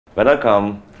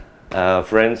Welcome,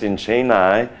 friends in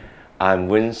Chennai. I'm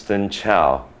Winston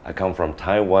Chao. I come from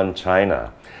Taiwan,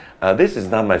 China. This is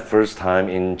not my first time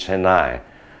in Chennai.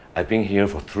 I've been here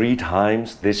for 3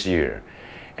 times this year,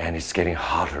 and it's getting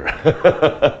hotter.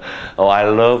 Oh, I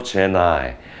love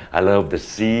Chennai. I love the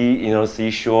sea,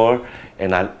 seashore,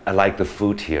 and I like the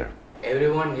food here.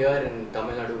 Everyone here in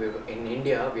Tamil Nadu, in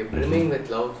India, we're brimming with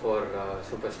love for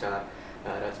superstar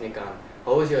Rajinikanth.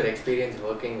 How was your experience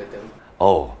working with him?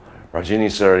 Oh,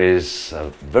 Rajini sir is a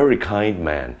very kind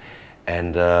man,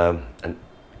 and an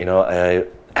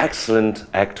excellent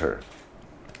actor.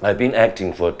 I've been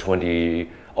acting for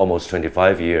almost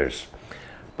 25 years,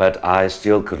 but I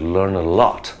still could learn a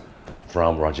lot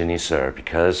from Rajini sir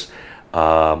because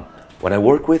when I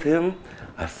work with him,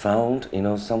 I found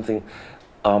something.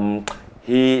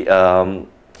 He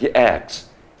acts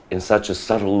in such a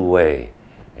subtle way,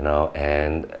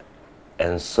 and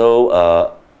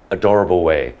so adorable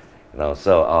way.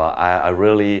 So I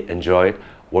really enjoyed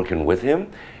working with him,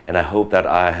 and I hope that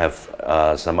I have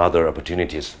some other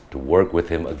opportunities to work with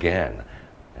him again.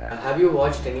 Have you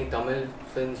watched any Tamil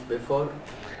films before?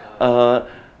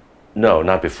 No,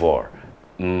 not before.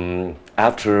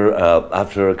 After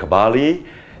Kabali,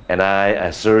 and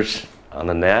I searched on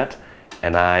the net,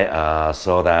 and I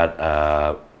saw that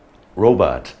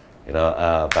Robot,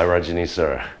 by Rajini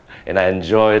sir, and I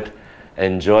enjoyed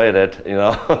it,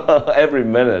 every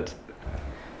minute.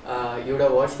 You would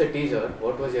have watched the teaser.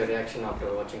 What was your reaction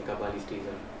after watching Kabali's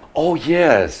teaser? Oh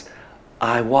yes,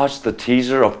 I watched the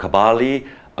teaser of Kabali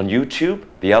on YouTube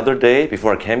the other day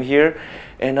before I came here,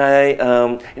 and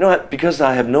because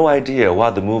I have no idea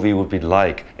what the movie would be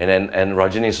like, and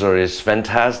Rajini sir is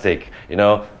fantastic.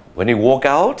 When he walk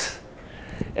out,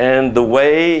 and the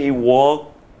way he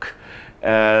walk,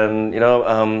 and there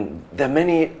are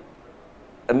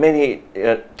many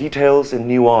details and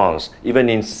nuance. Even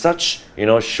in such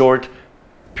short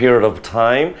period of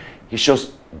time, he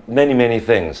shows many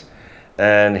things,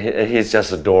 and he's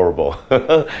just adorable.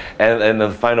 and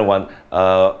the final one,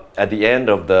 at the end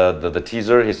of the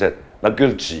teaser, he said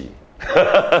 "Nagulchi."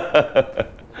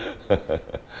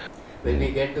 Will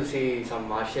we get to see some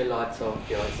martial arts of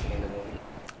yours in the movie?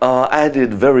 I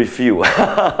did very few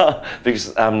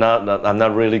because I'm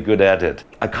not really good at it.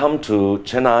 I come to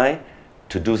Chennai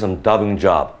to do some dubbing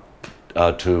job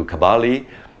to Kabali,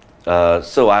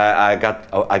 so I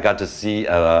got to see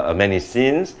many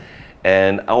scenes,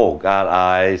 and oh God,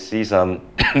 I see some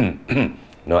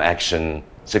action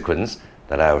sequence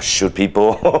that I'll shoot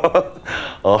people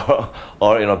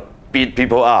or beat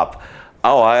people up.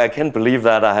 Oh, I can't believe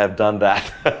that I have done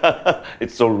that.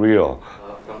 It's so real.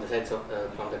 From the sets of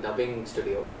from the dubbing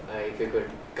studio, if you could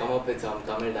come up with some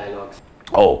Tamil dialogues.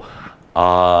 Oh,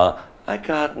 I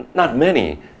got not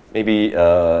many, maybe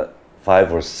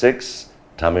 5 or 6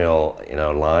 Tamil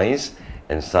lines,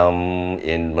 and some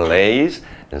in Malays,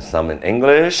 and some in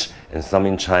English, and some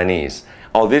in Chinese.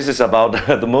 Oh, this is about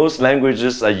the most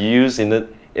languages I use in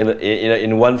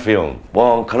one film.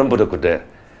 Bon, kalambudakude,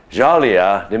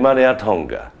 jalia limaria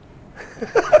tonga.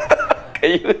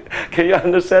 Can you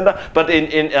understand that? But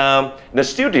in the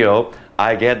studio,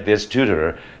 I get this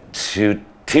tutor to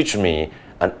teach me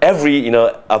on every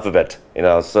alphabet.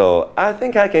 So I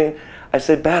think I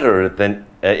say better than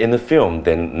in the film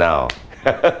than now.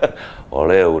 If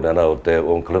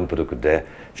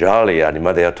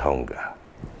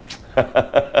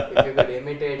you could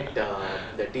imitate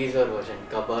the teaser version,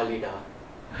 Kabali da.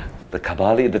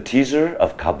 The teaser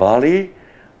of Kabali.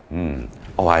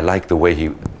 Oh, I like the way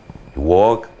he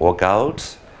walk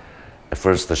out. At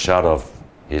first, the shot of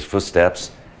his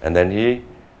footsteps, and then he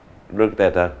looked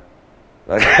at that.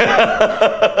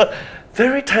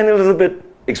 Very tiny little bit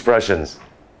expressions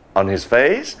on his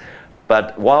face,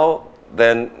 but while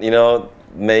then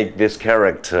make this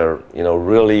character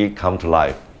really come to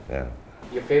life. Yeah.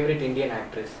 Your favorite Indian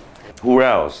actress? Who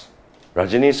else?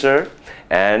 Rajini sir,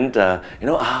 and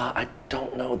I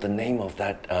don't know the name of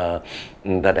that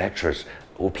actress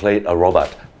who played a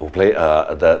robot, who played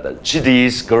the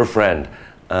Chidi's girlfriend.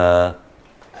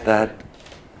 That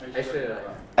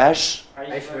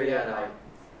Aishwarya Rai.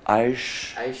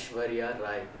 Aishwarya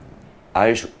Rai.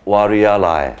 Aishwarya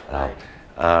Rai.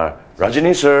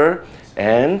 Rajini sir,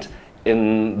 and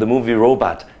in the movie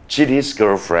Robot, Chidi's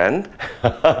girlfriend,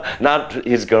 not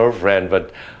his girlfriend,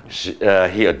 but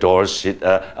he adores,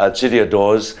 Chidi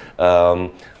adores Aishwarya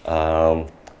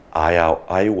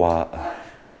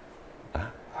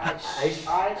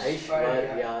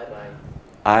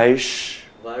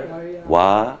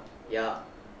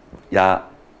Rai.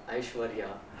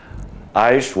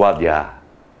 Aishwarya.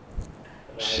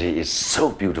 She is so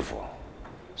beautiful,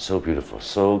 so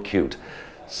cute.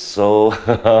 so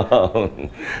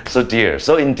so dear,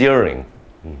 so endearing.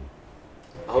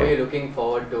 How are you looking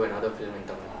forward to another film in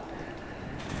Tamil?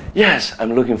 Yes,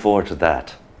 I'm looking forward to that.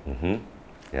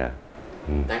 Yeah.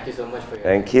 Thank you so much for your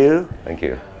Thank time. you. Thank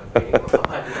you.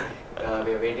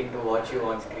 We are waiting to watch you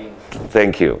on screen.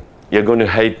 Thank you. You're going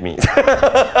to hate me.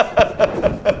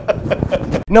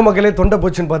 என்ன மக்களே தொண்டை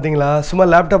போச்சுன்னு பார்த்தீங்களா? சும்மா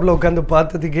லேப்டாப்பில் உட்காந்து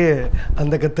பார்த்ததுக்கே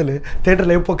அந்த கத்தல்.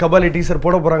 தேட்டரில் எப்போ கபாலி டீசர்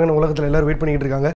போட போகிறாங்கன்னு உலகத்தில் எல்லோரும் வெயிட் பண்ணிக்கிட்டு இருக்காங்க.